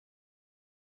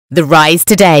The Rise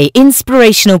Today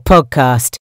Inspirational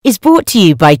Podcast is brought to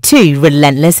you by two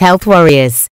relentless health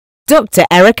warriors, Dr.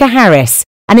 Erica Harris,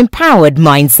 an empowered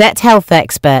mindset health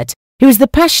expert who is the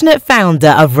passionate founder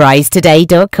of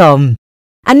RiseToday.com,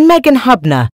 and Megan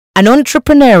Hubner, an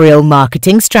entrepreneurial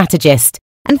marketing strategist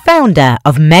and founder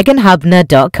of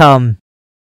meganhubner.com.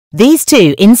 These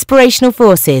two inspirational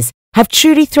forces have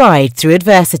truly thrived through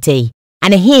adversity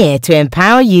and are here to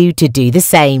empower you to do the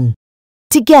same.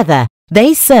 Together,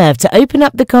 they serve to open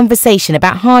up the conversation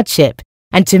about hardship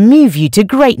and to move you to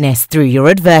greatness through your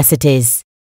adversities.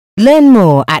 Learn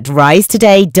more at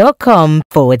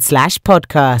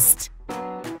risetoday.com/podcast.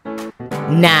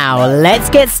 Now, let's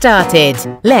get started.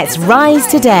 Let's rise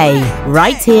today,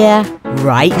 right here,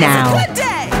 right now.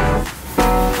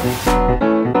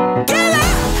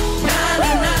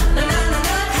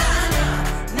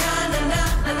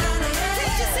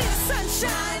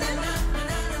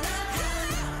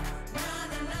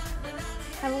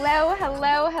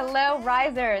 Hello,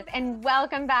 risers, and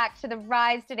welcome back to the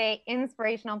Rise Today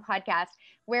Inspirational Podcast,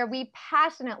 where we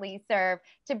passionately serve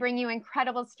to bring you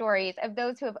incredible stories of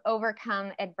those who have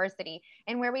overcome adversity,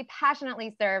 and where we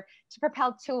passionately serve to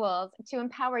propel tools to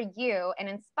empower you and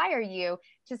inspire you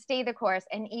to stay the course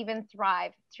and even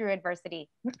thrive through adversity.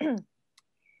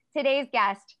 Today's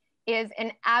guest is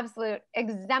an absolute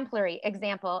exemplary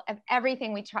example of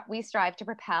everything we strive to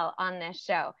propel on this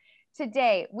show.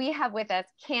 Today, we have with us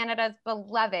Canada's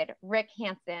beloved Rick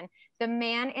Hansen, the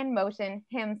man in motion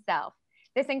himself.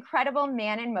 This incredible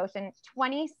man in motion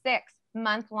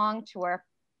 26-month-long tour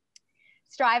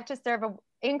strive to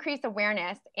increase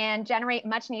awareness and generate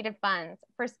much needed funds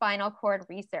for spinal cord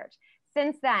research.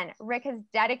 Since then, Rick has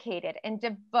dedicated and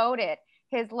devoted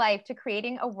his life to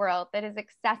creating a world that is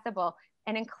accessible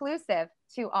and inclusive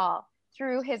to all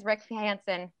through his Rick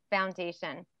Hansen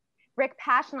Foundation. Rick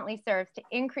passionately serves to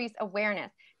increase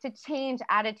awareness, to change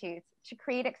attitudes, to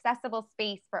create accessible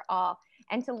space for all,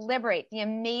 and to liberate the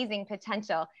amazing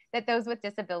potential that those with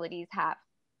disabilities have.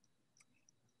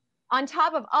 On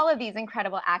top of all of these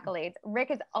incredible accolades,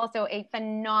 Rick is also a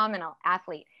phenomenal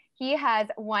athlete. He has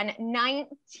won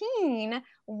 19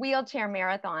 wheelchair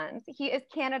marathons. He is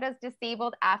Canada's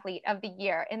Disabled Athlete of the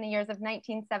Year in the years of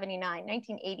 1979,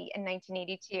 1980, and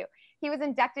 1982. He was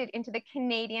inducted into the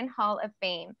Canadian Hall of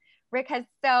Fame. Rick has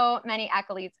so many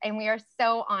accolades, and we are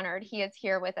so honored he is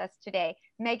here with us today.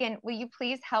 Megan, will you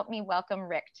please help me welcome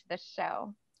Rick to the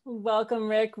show? Welcome,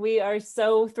 Rick. We are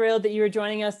so thrilled that you are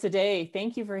joining us today.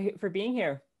 Thank you for being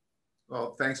here.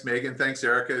 Well, thanks, Megan. Thanks,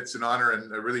 Erica. It's an honor,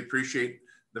 and I really appreciate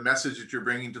the message that you're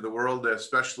bringing to the world,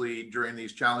 especially during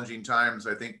these challenging times.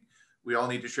 I think we all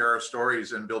need to share our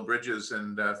stories and build bridges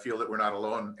and feel that we're not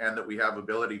alone and that we have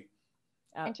ability.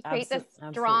 And to create this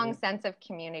strong sense of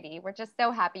community. We're just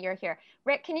so happy you're here.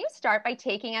 Rick, can you start by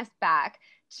taking us back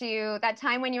to that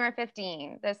time when you were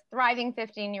 15, this thriving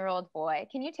 15-year-old boy?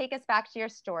 Can you take us back to your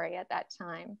story at that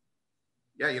time?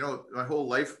 Yeah, you know, my whole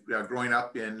life growing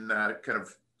up in kind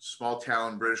of small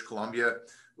town British Columbia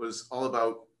was all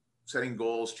about setting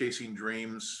goals, chasing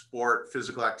dreams, sport,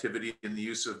 physical activity, and the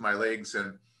use of my legs.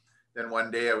 And then one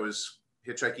day I was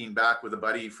hitchhiking back with a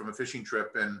buddy from a fishing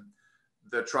trip, and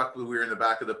the truck we were in the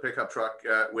back of the pickup truck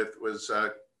was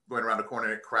going around a corner,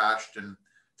 and it crashed and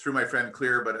threw my friend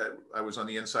clear, but I was on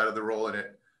the inside of the roll, and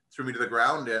it threw me to the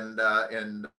ground, and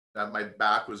my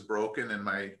back was broken and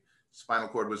my spinal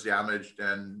cord was damaged.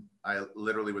 And I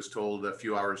literally was told a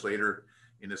few hours later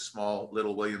in a small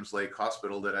little Williams Lake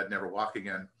hospital that I'd never walk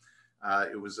again.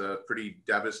 It was a pretty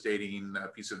devastating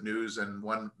piece of news, and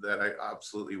one that I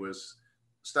absolutely was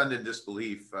stunned in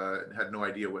disbelief, had no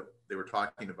idea what they were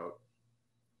talking about.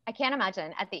 I can't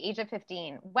imagine at the age of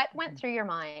 15, what went through your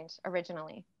mind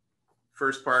originally?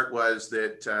 First part was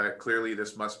that clearly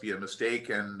this must be a mistake,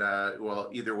 and well,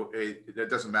 either way, it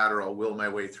doesn't matter, I'll will my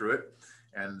way through it.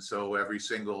 And so every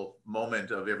single moment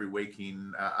of every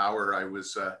waking hour, I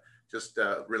was just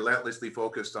relentlessly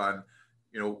focused on,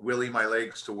 willing my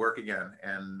legs to work again.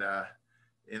 And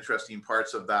interesting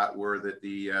parts of that were that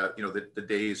the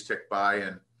days ticked by,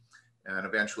 and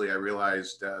eventually I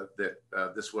realized that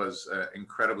this was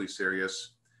incredibly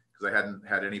serious because I hadn't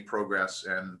had any progress.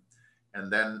 And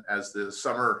then as the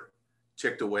summer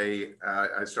ticked away,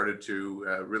 I started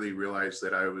to really realize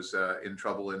that I was in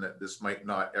trouble and that this might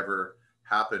not ever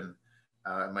happen.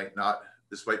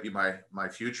 This might be my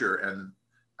future. And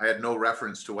I had no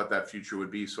reference to what that future would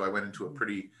be. So I went into a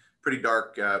pretty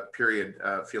dark period,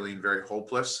 feeling very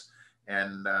hopeless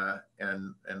and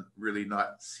really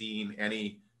not seeing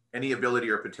any ability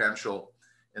or potential.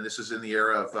 And this is in the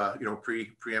era of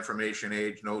pre-information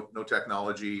age, no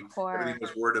technology. Everything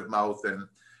was word of mouth,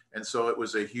 And so it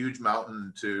was a huge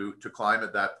mountain to climb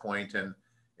at that point. And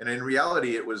in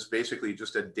reality, it was basically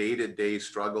just a day-to-day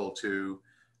struggle to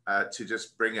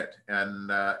just bring it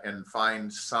and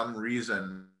find some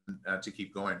reason to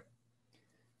keep going.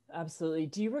 Absolutely.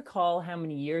 Do you recall how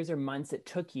many years or months it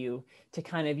took you to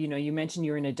kind of, you mentioned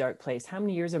you were in a dark place. How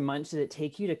many years or months did it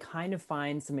take you to kind of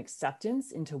find some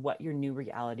acceptance into what your new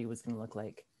reality was going to look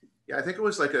like? Yeah, I think it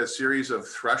was like a series of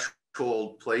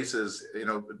threshold places,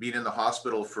 being in the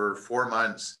hospital for 4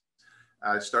 months.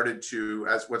 I started to,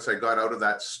 once I got out of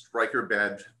that striker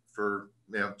bed for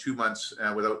 2 months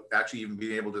without actually even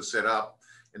being able to sit up,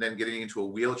 and then getting into a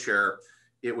wheelchair,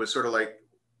 it was sort of like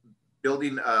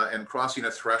building and crossing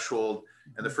a threshold.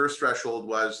 And the first threshold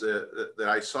was that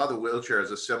I saw the wheelchair as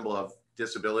a symbol of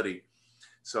disability.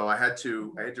 So I had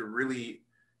to really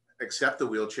accept the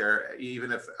wheelchair,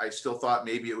 even if I still thought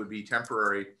maybe it would be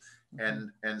temporary,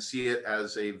 and see it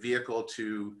as a vehicle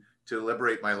to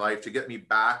liberate my life, to get me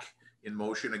back in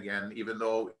motion again, even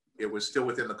though it was still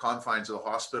within the confines of the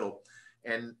hospital,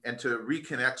 and to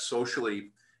reconnect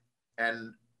socially.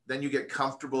 And then you get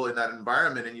comfortable in that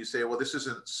environment and you say, well, this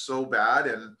isn't so bad.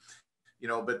 And,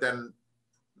 but then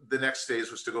the next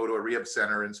phase was to go to a rehab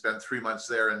center and spend 3 months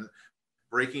there, and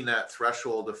breaking that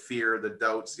threshold of fear, the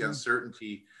doubts, the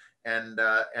uncertainty. And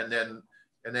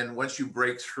then once you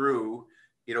break through,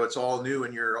 it's all new,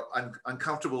 and you're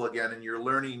uncomfortable again, and you're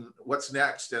learning what's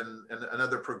next, and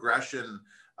another progression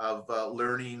of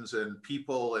learnings and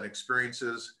people and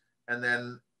experiences. And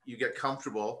then you get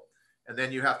comfortable, and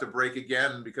then you have to break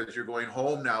again, because you're going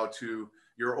home now to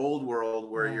your old world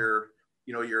where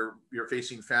you're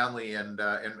facing family and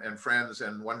friends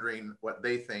and wondering what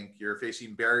they think. You're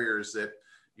facing barriers that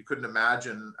you couldn't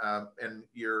imagine, and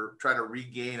you're trying to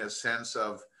regain a sense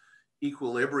of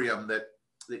equilibrium that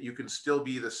you can still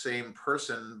be the same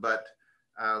person, but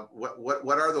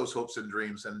what are those hopes and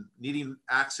dreams, and needing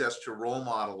access to role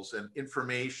models and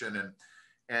information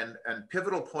and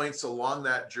pivotal points along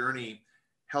that journey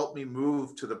helped me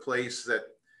move to the place that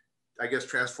I guess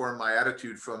transformed my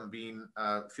attitude from being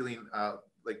feeling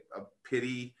like a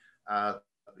pity,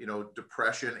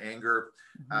 depression, anger,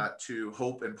 to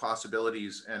hope and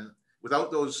possibilities. And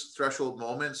without those threshold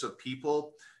moments of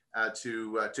people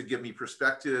to give me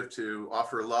perspective, to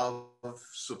offer love,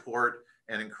 support,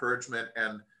 and encouragement,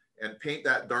 and paint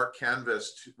that dark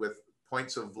canvas with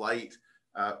points of light,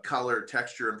 color,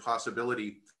 texture, and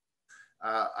possibility,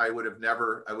 I would have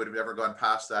never gone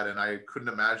past that, and I couldn't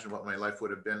imagine what my life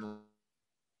would have been.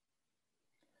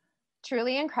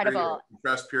 Truly incredible.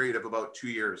 Compressed period of about 2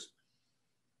 years.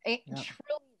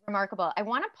 Truly remarkable. I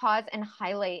want to pause and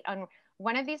highlight on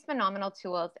one of these phenomenal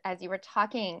tools. As you were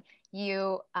talking,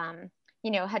 you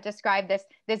had described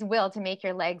this will to make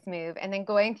your legs move, and then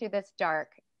going through this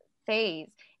dark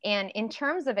phase. And in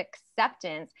terms of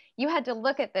acceptance, you had to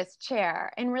look at this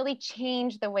chair and really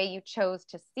change the way you chose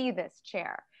to see this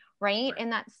chair, right?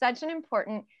 And that's such an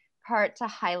important part to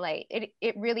highlight.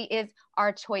 It really is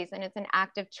our choice, and it's an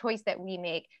active choice that we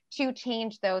make to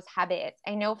change those habits.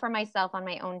 I know for myself on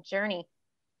my own journey,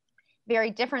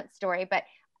 very different story, but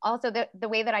also the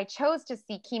way that I chose to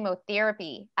see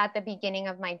chemotherapy at the beginning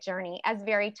of my journey as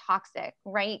very toxic,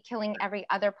 right? Killing every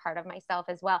other part of myself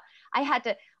as well. I had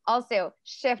to also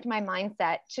shift my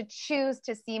mindset to choose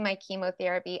to see my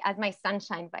chemotherapy as my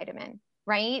sunshine vitamin,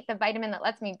 right? The vitamin that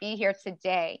lets me be here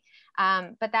today.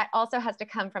 But that also has to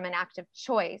come from an active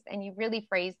choice. And you really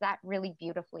phrased that really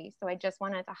beautifully. So I just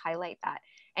wanted to highlight that.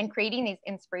 And creating these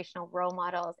inspirational role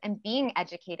models and being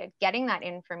educated, getting that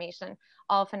information,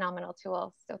 all phenomenal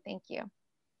tools. So thank you.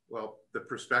 Well, the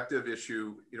perspective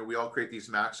issue, we all create these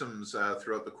maxims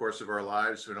throughout the course of our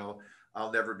lives.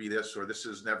 I'll never be this, or this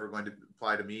is never going to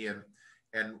apply to me.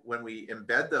 And when we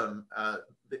embed them,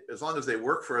 as long as they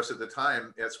work for us at the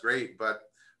time, that's great. But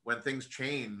when things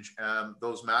change,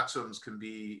 those maxims can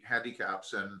be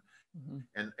handicaps. And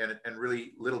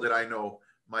really, little did I know,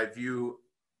 my view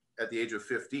at the age of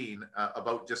 15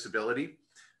 about disability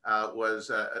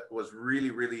was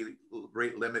really, really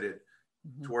rate limited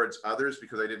towards others,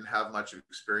 because I didn't have much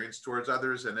experience towards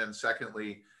others. And then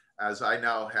secondly, as I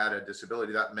now had a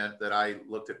disability, that meant that I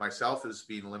looked at myself as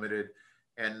being limited,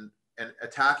 and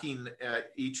attacking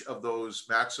each of those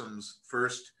maxims.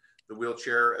 First, the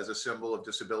wheelchair as a symbol of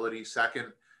disability.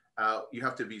 Second, you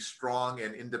have to be strong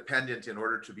and independent in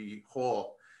order to be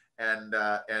whole, and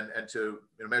to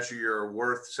measure your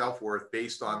worth, self-worth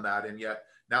based on that. And yet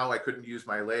now I couldn't use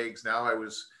my legs. Now I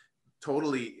was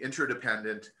totally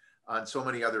interdependent on so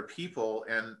many other people,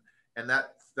 and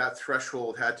that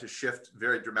threshold had to shift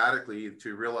very dramatically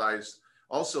to realize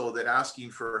also that asking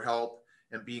for help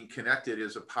and being connected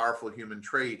is a powerful human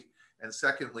trait. And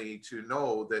secondly, to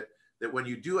know that when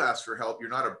you do ask for help, you're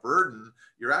not a burden.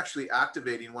 You're actually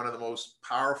activating one of the most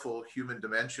powerful human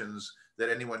dimensions that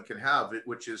anyone can have,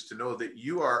 which is to know that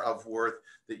you are of worth,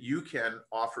 that you can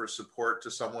offer support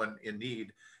to someone in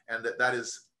need, and that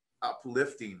is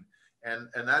uplifting. And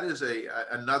that is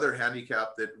another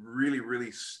handicap that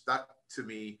really stuck to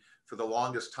me for the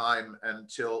longest time,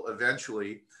 until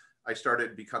eventually I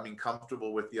started becoming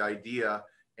comfortable with the idea,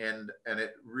 and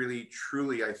it really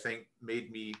truly, I think,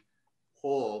 made me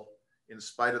whole in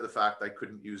spite of the fact I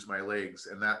couldn't use my legs.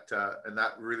 And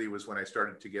that really was when I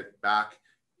started to get back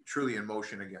truly in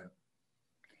motion again.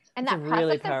 And It's that a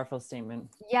really process powerful statement.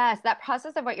 Yes, that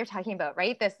process of what you're talking about,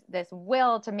 right? This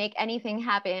will to make anything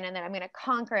happen, and then I'm going to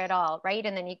conquer it all, right?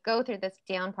 And then you go through this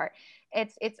down part.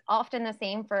 It's often the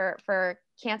same for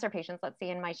cancer patients. Let's say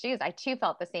in my shoes, I too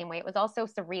felt the same way. It was also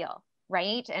surreal,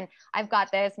 right? And I've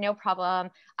got this, no problem.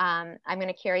 I'm going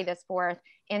to carry this forth,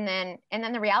 and then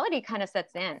the reality kind of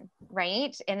sets in,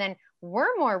 right? And then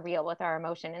we're more real with our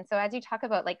emotion. And so as you talk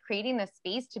about like creating the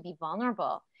space to be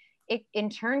vulnerable, it in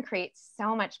turn creates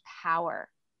so much power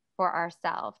for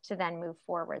ourselves to then move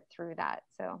forward through that.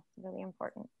 So really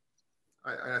important.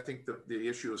 I think the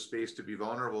issue of space to be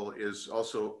vulnerable is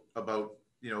also about,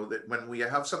 that when we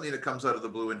have something that comes out of the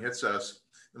blue and hits us,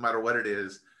 no matter what it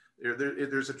is,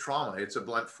 there's a trauma. It's a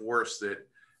blunt force that,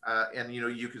 and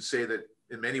you could say that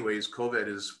in many ways, COVID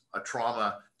is a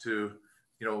trauma to,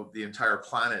 the entire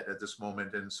planet at this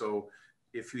moment. And so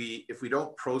if we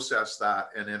don't process that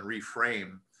and then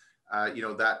reframe,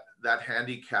 that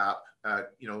handicap,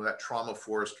 that trauma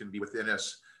force can be within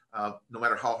us, no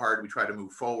matter how hard we try to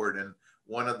move forward. And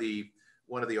one of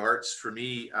the arts for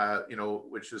me,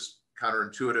 which is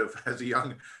counterintuitive as a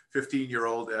young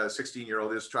 15-year-old,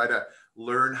 16-year-old, is try to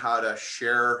learn how to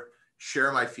share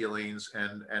my feelings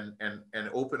and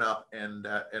open up and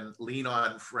lean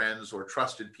on friends or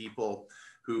trusted people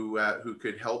who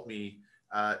could help me,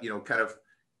 kind of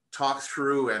talk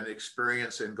through and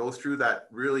experience and go through that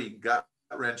really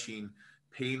gut-wrenching,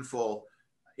 painful,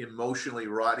 emotionally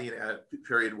rotting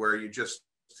period where you just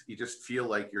feel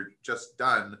like you're just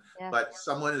done. Yeah. But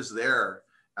someone is there,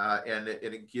 and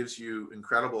it gives you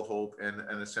incredible hope and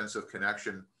a sense of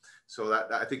connection. So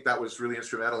that I think that was really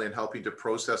instrumental in helping to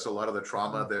process a lot of the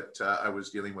trauma that I was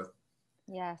dealing with.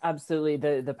 Yes, absolutely.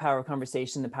 The power of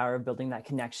conversation, the power of building that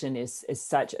connection is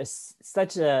such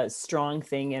a strong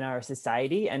thing in our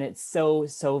society. And it's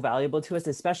so valuable to us,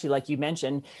 especially like you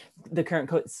mentioned, the current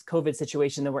COVID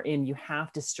situation that we're in. You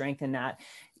have to strengthen that,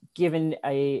 given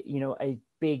a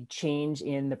big change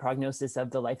in the prognosis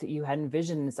of the life that you had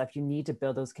envisioned and stuff. You need to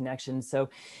build those connections. So,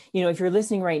 if you're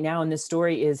listening right now and this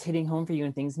story is hitting home for you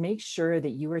and things, make sure that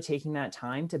you are taking that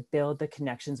time to build the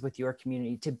connections with your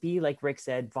community, to be, like Rick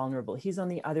said, vulnerable. He's on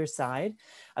the other side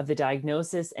of the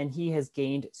diagnosis, and he has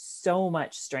gained so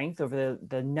much strength over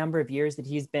the number of years that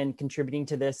he's been contributing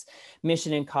to this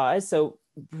mission and cause. So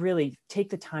really take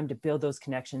the time to build those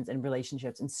connections and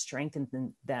relationships and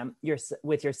strengthen them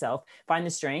with yourself. Find the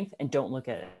strength and don't look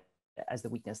at it as the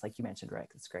weakness, like you mentioned,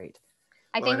 Rick. That's great.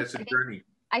 I think it's a journey.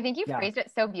 I think you phrased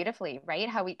it so beautifully, right?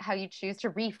 How you choose to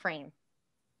reframe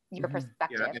your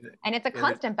perspective. Yeah, and it's a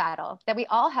constant battle that we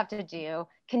all have to do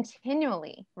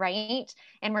continually, right?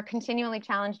 And we're continually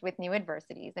challenged with new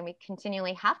adversities, and we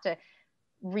continually have to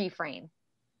reframe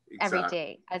every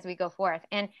day as we go forth.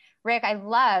 And Rick, I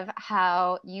love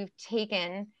how you've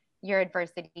taken your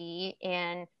adversity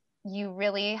and you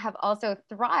really have also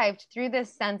thrived through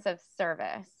this sense of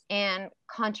service and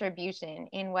contribution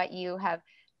in what you have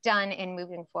done in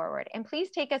moving forward. And please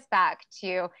take us back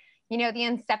to, the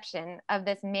inception of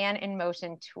this Man in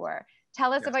Motion tour.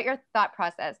 Tell us about your thought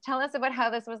process. Tell us about how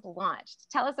this was launched.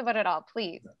 Tell us about it all,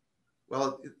 please.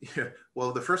 Well,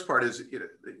 the first part is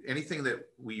anything that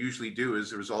we usually do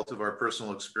is a result of our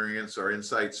personal experience, our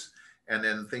insights, and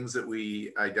then things that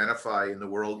we identify in the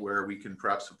world where we can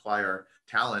perhaps apply our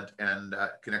talent and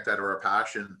connect that to our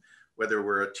passion. Whether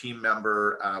we're a team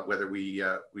member, whether we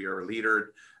are a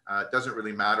leader, it doesn't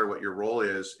really matter what your role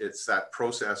is. It's that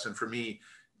process. And for me,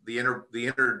 the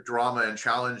inner drama and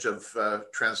challenge of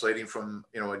translating from,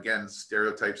 again,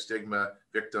 stereotype, stigma,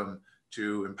 victim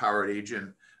to empowered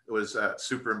agent was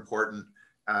super important.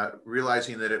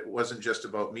 Realizing that it wasn't just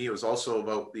about me, it was also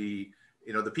about the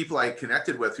people I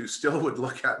connected with who still would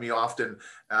look at me often,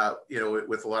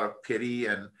 with a lot of pity,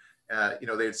 and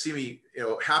they'd see me,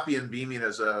 happy and beaming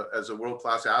as a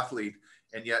world-class athlete,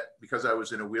 and yet because I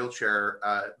was in a wheelchair,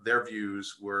 their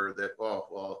views were that, oh,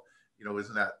 well,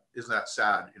 isn't that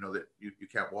sad, that you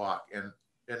can't walk, and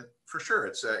for sure,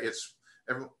 it's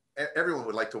everyone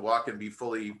would like to walk and be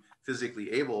fully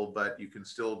physically able, but you can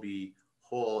still be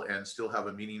whole and still have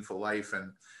a meaningful life.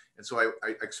 And so I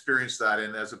experienced that.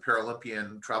 And as a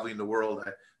Paralympian traveling the world,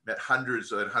 I met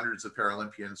hundreds and hundreds of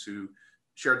Paralympians who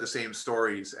shared the same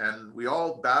stories. And we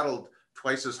all battled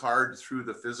twice as hard through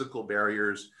the physical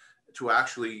barriers to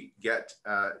actually get,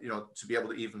 to be able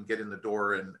to even get in the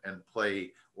door and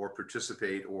play or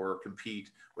participate or compete,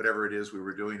 whatever it is we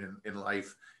were doing in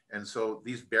life. And so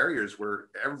these barriers were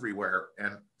everywhere.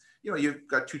 And, you've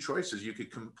got two choices. You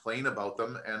could complain about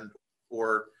them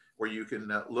or you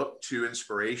can look to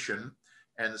inspiration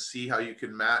and see how you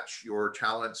can match your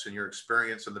talents and your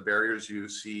experience and the barriers you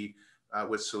see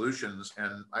with solutions.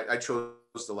 And I chose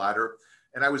the latter.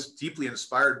 And I was deeply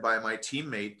inspired by my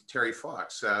teammate, Terry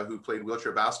Fox, who played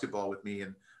wheelchair basketball with me.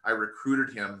 And I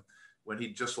recruited him when he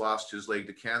just lost his leg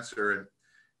to cancer. And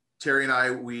Terry and I,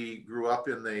 we grew up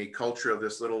in the culture of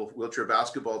this little wheelchair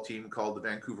basketball team called the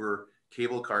Vancouver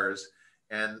Cable Cars.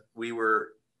 And we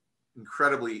were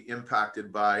incredibly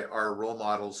impacted by our role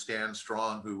model, Stan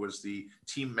Strong, who was the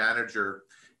team manager.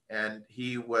 And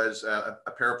he was a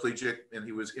paraplegic, and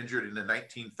he was injured in the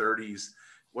 1930s,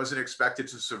 wasn't expected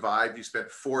to survive. He spent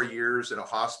 4 years in a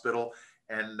hospital,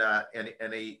 and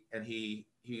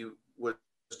he was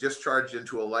discharged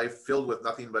into a life filled with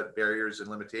nothing but barriers and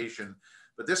limitation.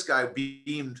 But this guy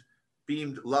beamed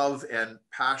love and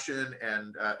passion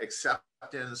and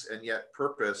acceptance and yet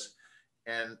purpose.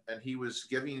 And he was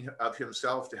giving of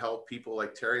himself to help people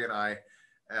like Terry and I,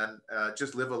 and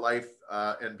just live a life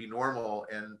and be normal.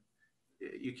 And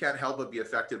you can't help but be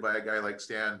affected by a guy like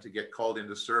Stan to get called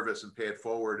into service and pay it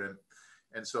forward.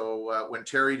 And so when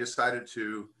Terry decided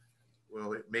to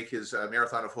make his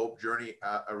Marathon of Hope journey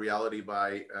a reality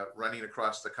by running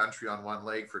across the country on one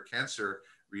leg for cancer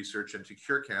research and to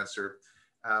cure cancer,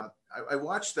 I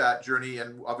watched that journey,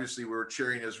 and obviously we were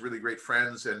cheering as really great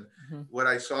friends. And what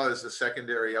I saw as the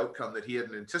secondary outcome that he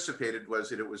hadn't anticipated was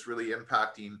that it was really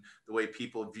impacting the way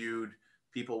people viewed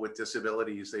people with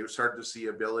disabilities. They started to see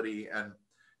ability, and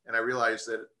I realized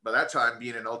that by that time,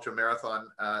 being an ultra marathon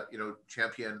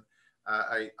champion,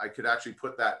 I could actually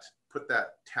put that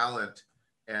talent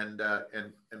and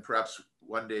perhaps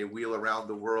one day wheel around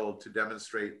the world to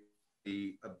demonstrate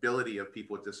the ability of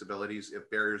people with disabilities if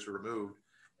barriers are removed,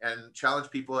 and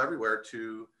challenge people everywhere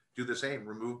to do the same,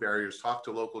 remove barriers, talk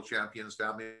to local champions,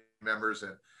 family members,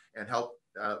 and help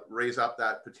raise up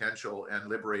that potential and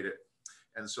liberate it.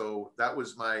 And so that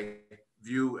was my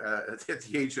view at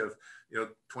the age of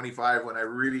 25 when I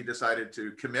really decided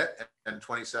to commit, and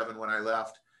 27 when I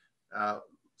left.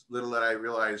 Little that I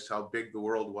realized how big the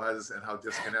world was and how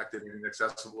disconnected and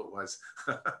inaccessible it was.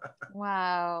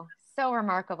 Wow. So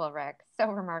remarkable, Rick.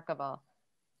 So remarkable.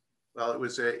 Well, it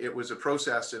was a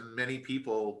process, and many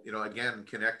people, again,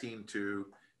 connecting to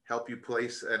help you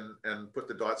place and put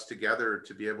the dots together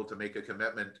to be able to make a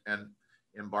commitment and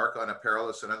embark on a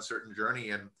perilous and uncertain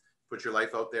journey and put your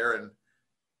life out there and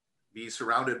be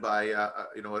surrounded by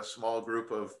a small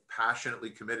group of passionately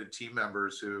committed team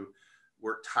members who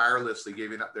work tirelessly,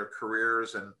 giving up their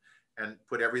careers and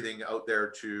put everything out there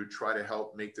to try to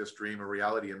help make this dream a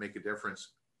reality and make a difference.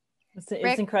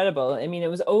 It's incredible. I mean, it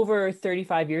was over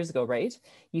 35 years ago, right?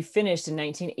 You finished in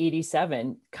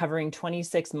 1987, covering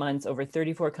 26 months over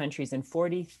 34 countries and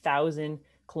 40,000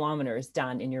 kilometers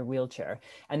done in your wheelchair.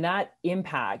 And that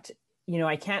impact,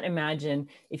 I can't imagine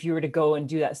if you were to go and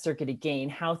do that circuit again,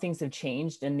 how things have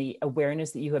changed and the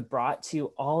awareness that you have brought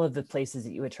to all of the places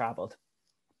that you had traveled.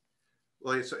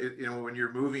 Well, when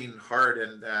you're moving hard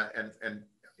and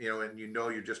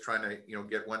you're just trying to,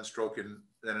 get one stroke and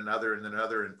then another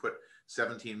and put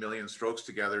 17 million strokes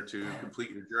together to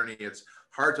complete your journey, it's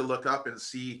hard to look up and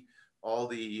see all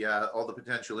the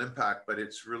potential impact. But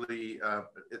it's really,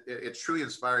 it's truly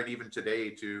inspiring even today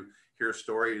to hear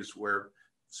stories where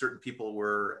certain people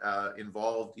were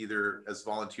involved either as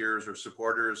volunteers or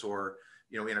supporters or,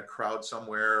 in a crowd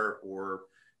somewhere, or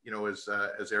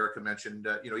as Erica mentioned,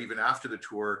 even after the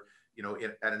tour,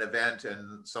 at an event,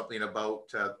 and something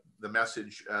about the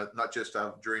message, not just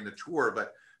during the tour,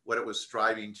 but what it was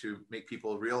striving to make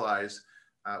people realize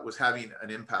was having an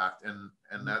impact. And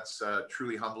that's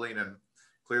truly humbling. And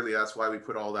clearly that's why we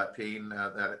put all that pain,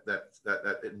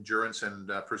 that endurance and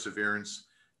perseverance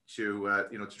to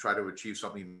try to achieve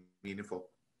something meaningful.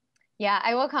 Yeah,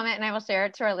 I will comment and I will share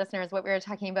to our listeners what we were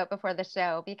talking about before the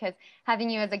show, because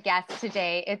having you as a guest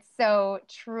today, it's so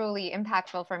truly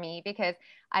impactful for me, because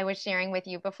I was sharing with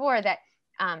you before that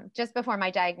just before my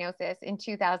diagnosis in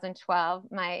 2012,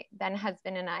 my then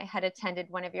husband and I had attended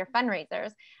one of your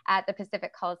fundraisers at the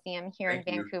Pacific Coliseum here in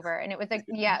Vancouver. And it was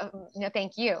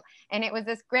thank you. And it was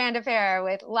this grand affair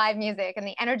with live music, and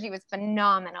the energy was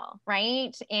phenomenal,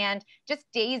 right? And just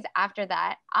days after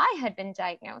that, I had been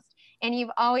diagnosed. And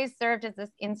you've always served as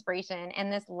this inspiration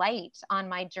and this light on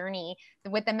my journey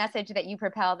with the message that you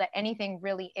propel, that anything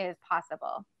really is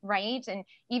possible, right? And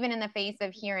even in the face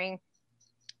of hearing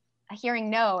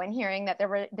no, and hearing that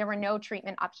there were no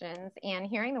treatment options, and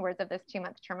hearing the words of this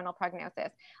 2-month terminal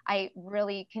prognosis, I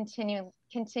really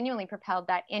continually propelled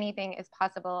that anything is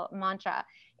possible mantra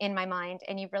in my mind.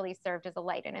 And you've really served as a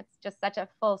light. And it's just such a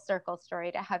full circle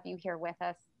story to have you here with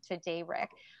us today, Rick.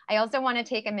 I also want to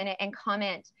take a minute and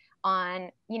comment on,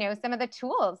 some of the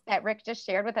tools that Rick just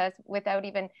shared with us without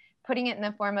even putting it in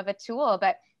the form of a tool,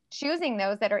 but choosing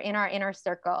those that are in our inner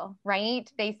circle, right?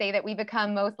 They say that we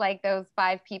become most like those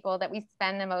 5 people that we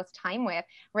spend the most time with.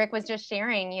 Rick was just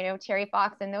sharing, Terry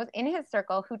Fox and those in his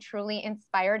circle who truly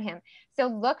inspired him. So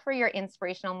look for your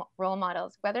inspirational role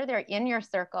models, whether they're in your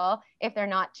circle, if they're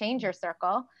not, change your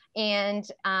circle, and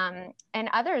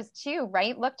others too,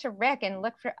 right? Look to Rick and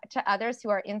look to others who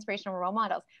are inspirational role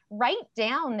models. Write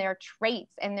down their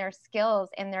traits and their skills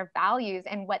and their values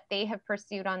and what they have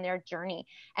pursued on their journey.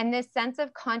 And this sense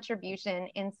of contribution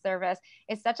in service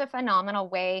is such a phenomenal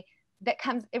way that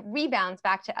it rebounds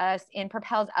back to us and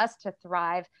propels us to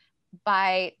thrive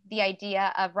by the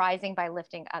idea of rising by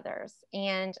lifting others.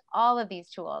 And all of these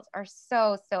tools are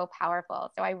so, so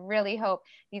powerful. So I really hope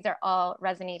these are all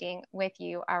resonating with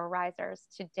you, our risers,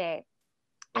 today.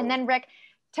 And then Rick,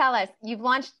 tell us, you've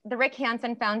launched the Rick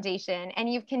Hansen Foundation, and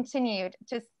you've continued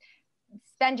to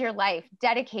spend your life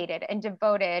dedicated and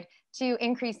devoted to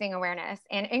increasing awareness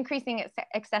and increasing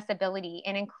accessibility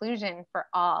and inclusion for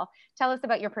all. Tell us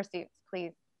about your pursuits,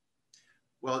 please.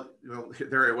 Well,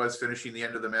 there I was finishing the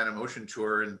end of the Man in Motion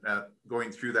tour and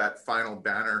going through that final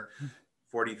banner,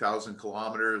 40,000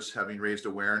 kilometers, having raised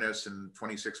awareness and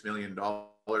 $26 million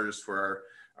for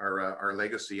our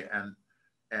legacy,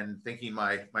 and thinking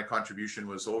my contribution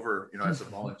was over, as a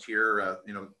volunteer,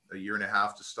 a year and a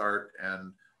half to start,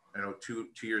 and 2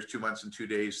 years, 2 months and 2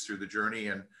 days through the journey,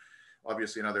 and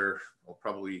obviously another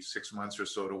probably 6 months or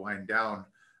so to wind down,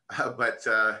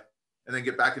 and then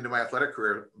get back into my athletic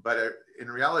career. But in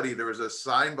reality, there was a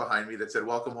sign behind me that said,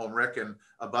 "Welcome home, Rick." And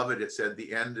above it, it said,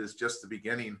 "The end is just the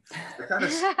beginning." I kind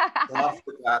of scoffed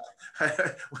at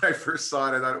that. When I first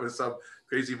saw it, I thought it was some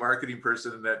crazy marketing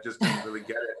person that just didn't really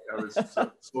get it. I was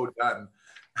so done.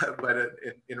 But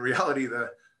in reality,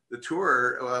 the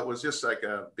tour was just like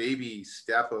a baby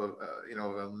step of,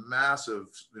 a massive,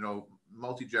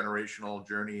 multi-generational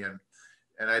journey. And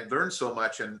I'd learned so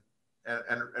much and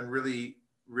really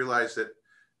realized that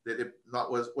it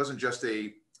wasn't just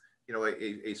a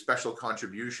special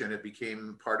contribution. It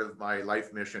became part of my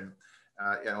life mission.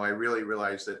 I really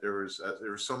realized that there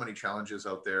were so many challenges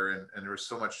out there, and there was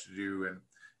so much to do, and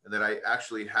that I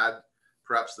actually had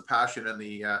perhaps the passion and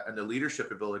the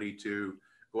leadership ability to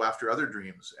go after other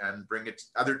dreams and bring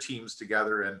other teams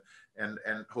together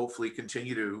and hopefully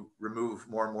continue to remove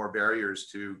more and more barriers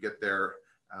to get there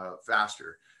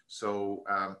faster. So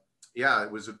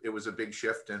it was a big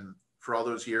shift, and for all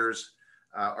those years,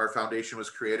 our foundation was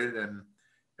created, and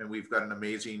we've got an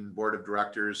amazing board of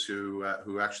directors who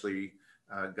actually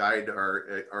guide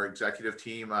our executive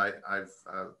team. I've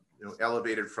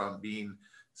elevated from being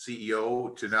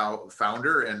CEO to now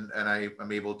founder, and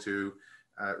I'm able to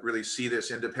really see this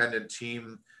independent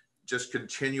team just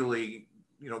continually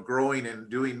growing and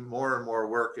doing more and more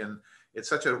work, and it's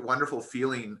such a wonderful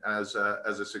feeling as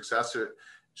a successor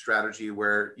strategy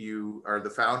where you are the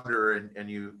founder and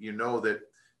you know that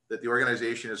the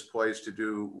organization is poised to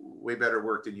do way better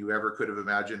work than you ever could have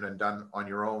imagined and done on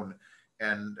your own,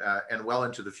 and well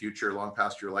into the future, long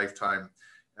past your lifetime,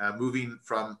 moving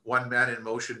from one man in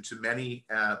motion to many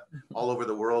all over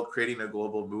the world, creating a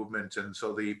global movement. And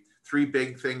so the 3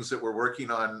 big things that we're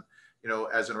working on,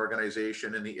 as an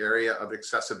organization in the area of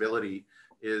accessibility,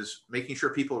 is making sure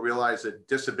people realize that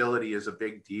disability is a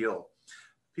big deal.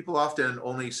 People often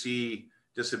only see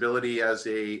disability as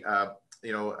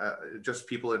just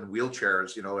people in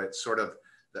wheelchairs. It's sort of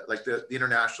like the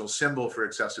international symbol for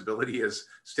accessibility is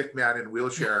stick man in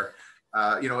wheelchair.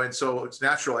 And so it's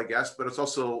natural, I guess, but it's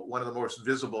also one of the most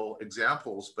visible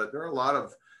examples. But there are a lot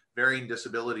of varying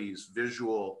disabilities: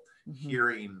 visual,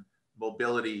 hearing,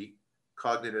 mobility,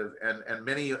 cognitive, and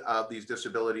many of these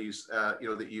disabilities, that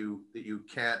you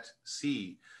can't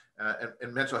see.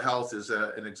 and mental health is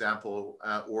an example,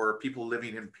 or people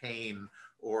living in pain,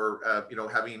 or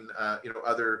having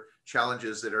other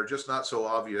challenges that are just not so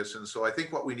obvious. And so I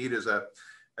think what we need is a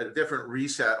different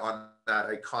reset on that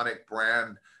iconic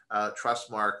brand trust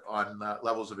mark on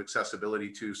levels of accessibility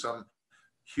to some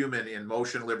human in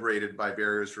motion, liberated by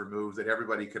barriers removed, that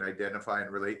everybody can identify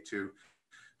and relate to,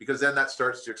 because then that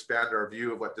starts to expand our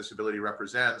view of what disability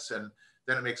represents. And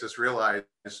then it makes us realize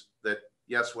that,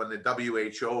 yes, when the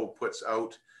WHO puts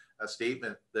out a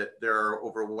statement that there are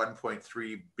over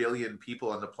 1.3 billion people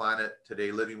on the planet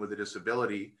today living with a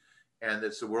disability, and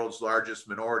it's the world's largest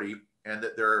minority, and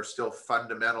that there are still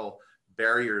fundamental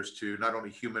barriers to not only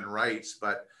human rights,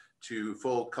 but to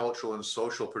full cultural and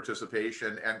social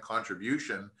participation and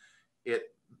contribution, it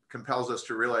compels us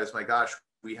to realize, my gosh,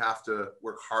 we have to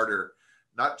work harder,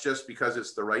 not just because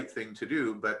it's the right thing to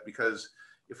do, but because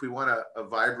if we want a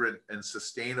vibrant and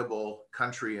sustainable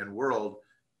country and world,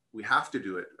 we have to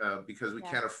do it, because we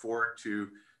can't afford to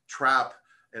trap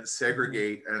and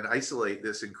segregate and isolate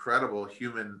this incredible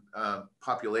human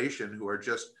population who are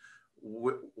just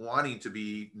wanting to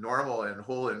be normal and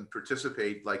whole and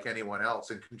participate like anyone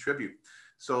else and contribute.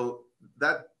 So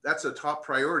that's a top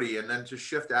priority. And then to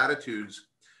shift attitudes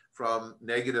from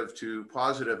negative to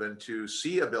positive, and to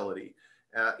see ability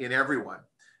in everyone,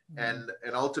 and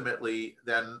ultimately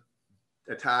then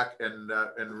attack and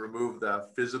remove the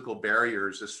physical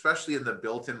barriers, especially in the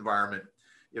built environment.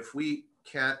 If we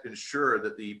can't ensure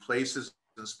that the places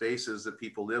and spaces that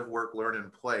people live, work, learn,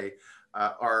 and play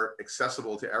are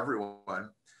accessible to everyone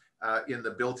in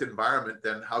the built environment,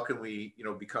 then how can we,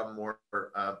 become more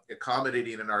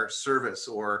accommodating in our service,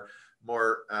 or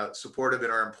more supportive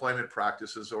in our employment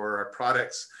practices or our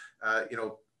products?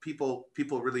 People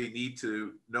really need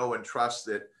to know and trust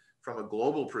that from a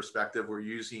global perspective, we're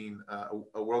using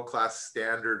a world-class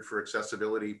standard for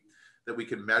accessibility, that we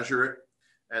can measure it,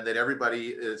 and that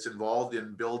everybody that's involved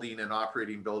in building and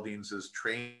operating buildings is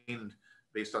trained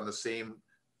based on the same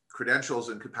credentials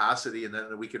and capacity, and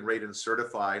then we can rate and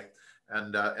certify,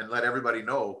 and let everybody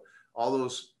know all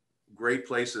those great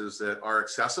places that are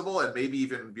accessible, and maybe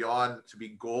even beyond, to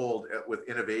be gold with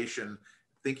innovation,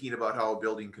 thinking about how a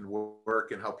building can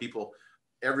work and how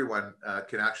everyone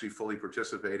can actually fully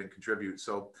participate and contribute.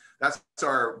 So that's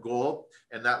our goal.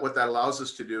 And what that allows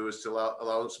us to do is to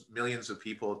allow millions of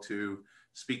people to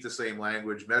speak the same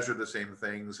language, measure the same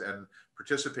things, and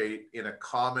participate in a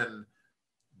common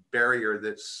barrier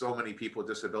that so many people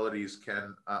with disabilities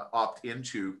can opt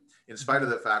into, in spite of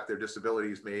the fact their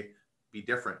disabilities may be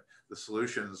different. The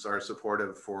solutions are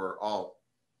supportive for all.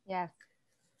 Yes.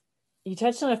 You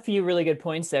touched on a few really good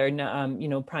points there.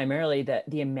 Primarily that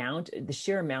the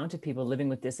sheer amount of people living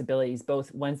with disabilities,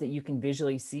 both ones that you can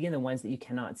visually see and the ones that you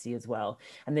cannot see as well.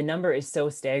 And the number is so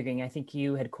staggering. I think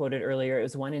you had quoted earlier, it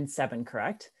was 1 in 7,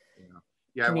 correct?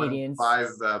 Yeah, Canadians. 1 in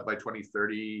 5 by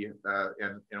 2030,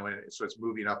 and so it's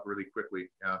moving up really quickly.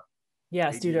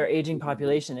 Yes, due to our aging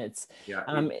population, it's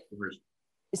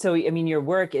so, your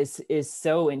work is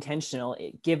so intentional,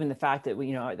 given the fact that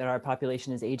that our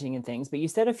population is aging and things. But you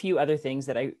said a few other things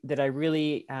that I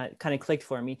really kind of clicked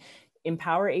for me: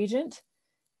 empower agent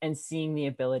and seeing the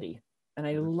ability. And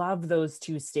I love those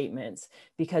two statements,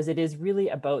 because it is really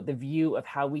about the view of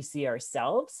how we see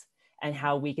ourselves and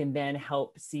how we can then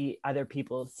help see other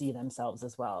people see themselves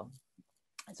as well.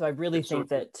 So I really think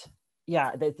that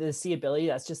the see ability,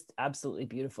 that's just absolutely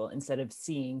beautiful, instead of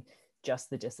seeing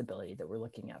just the disability that we're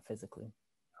looking at physically.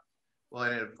 Well,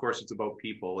 and of course it's about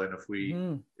people, and if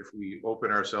we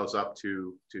open ourselves up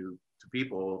to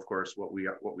people, of course what we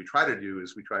try to do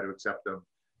is we try to accept them,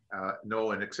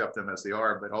 know and accept them as they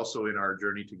are, but also in our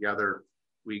journey together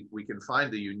we can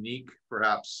find the unique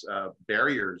perhaps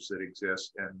barriers that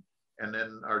exist, and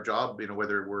then our job,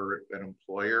 whether we're an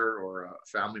employer or a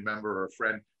family member or a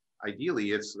friend, ideally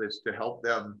it's to help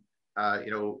them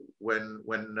when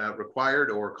required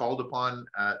or called upon,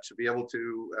 to be able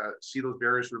to see those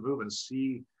barriers removed and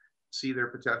see their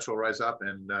potential rise up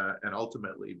and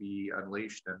ultimately be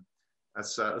unleashed. And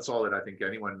that's all that I think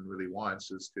anyone really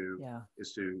wants, is to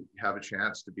have a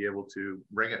chance to be able to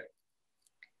bring it.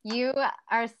 You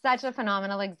are such a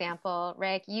phenomenal example,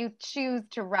 Rick. You choose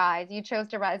to rise. You chose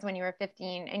to rise when you were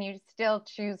 15, and you still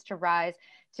choose to rise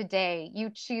today.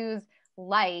 You choose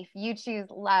life, you choose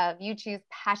love, you choose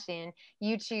passion,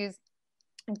 you choose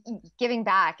giving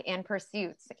back and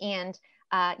pursuits, and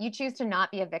you choose to not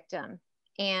be a victim.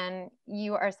 And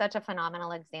you are such a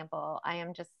phenomenal example. I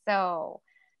am just so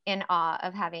in awe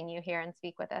of having you here and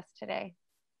speak with us today.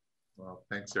 Well,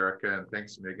 thanks, Erica, and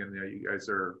thanks, Megan. You guys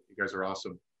are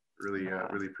awesome. Really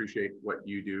appreciate what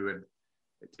you do, and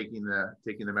taking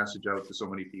the message out to so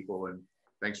many people, and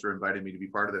thanks for inviting me to be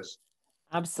part of this.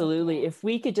 Absolutely. If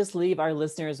we could just leave our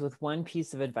listeners with one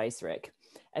piece of advice, Rick,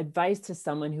 advice to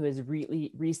someone who has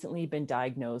really recently been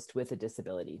diagnosed with a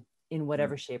disability in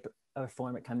whatever shape or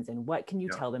form it comes in, what can you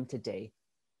tell them today?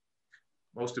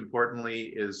 Most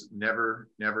importantly is never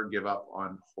give up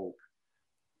on hope,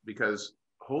 because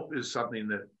hope is something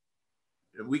that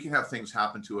we can have things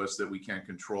happen to us that we can't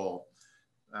control.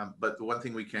 But the one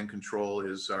thing we can control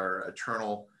is our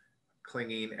eternal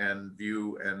clinging and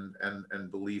view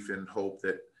and belief in hope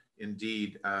that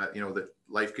indeed, that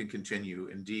life can continue.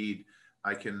 Indeed,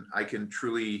 I can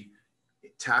truly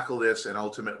tackle this and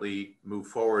ultimately move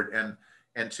forward, and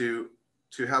to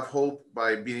have hope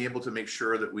by being able to make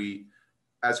sure that we,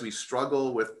 as we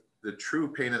struggle with the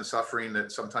true pain and suffering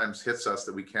that sometimes hits us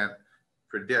that we can't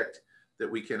predict, that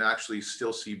we can actually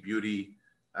still see beauty,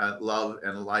 love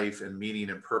and life and meaning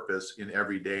and purpose in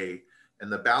every day. And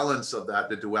the balance of that,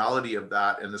 the duality of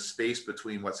that, and the space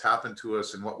between what's happened to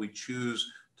us and what we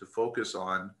choose to focus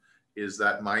on is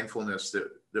that mindfulness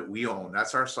that we own.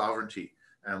 That's our sovereignty.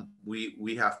 And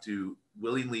we have to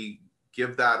willingly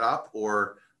give that up,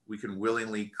 or we can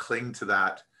willingly cling to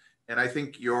that. And I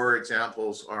think your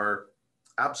examples are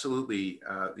absolutely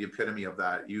the epitome of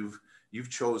that. You've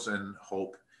chosen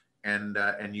hope,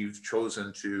 and you've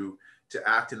chosen to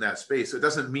act in that space. It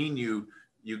doesn't mean you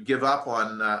give up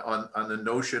on the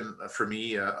notion for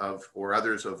me or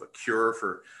others of a cure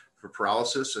for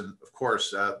paralysis. And of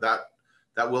course that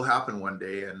will happen one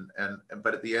day.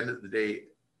 But at the end of the day,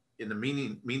 in the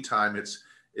meantime, it's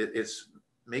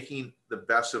making the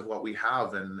best of what we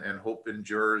have, and hope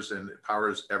endures and it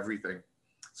powers everything.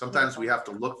 Sometimes we have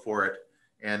to look for it,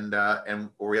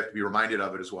 or we have to be reminded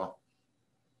of it as well.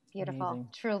 Beautiful. Amazing.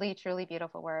 Truly, truly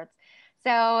beautiful words.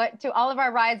 So to all of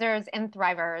our risers and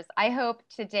thrivers, I hope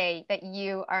today that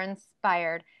you are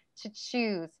inspired to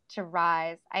choose to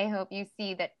rise. I hope you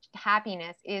see that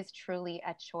happiness is truly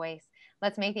a choice.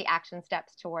 Let's make the action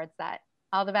steps towards that.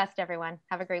 All the best, everyone.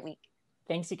 Have a great week.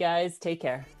 Thanks, you guys. Take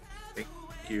care. Thank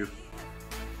you.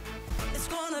 It's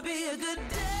gonna be a good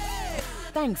day.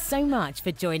 Thanks so much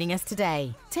for joining us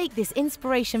today. Take this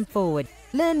inspiration forward.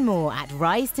 Learn more at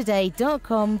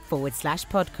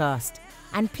risetoday.com/podcast.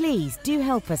 And please do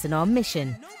help us in our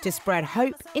mission to spread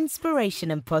hope,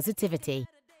 inspiration, and positivity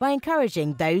by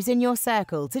encouraging those in your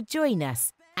circle to join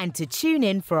us and to tune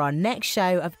in for our next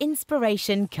show of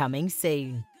inspiration coming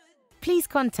soon. Please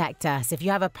contact us if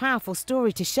you have a powerful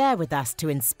story to share with us to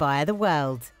inspire the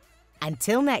world.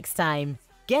 Until next time,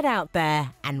 get out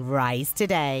there and rise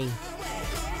today.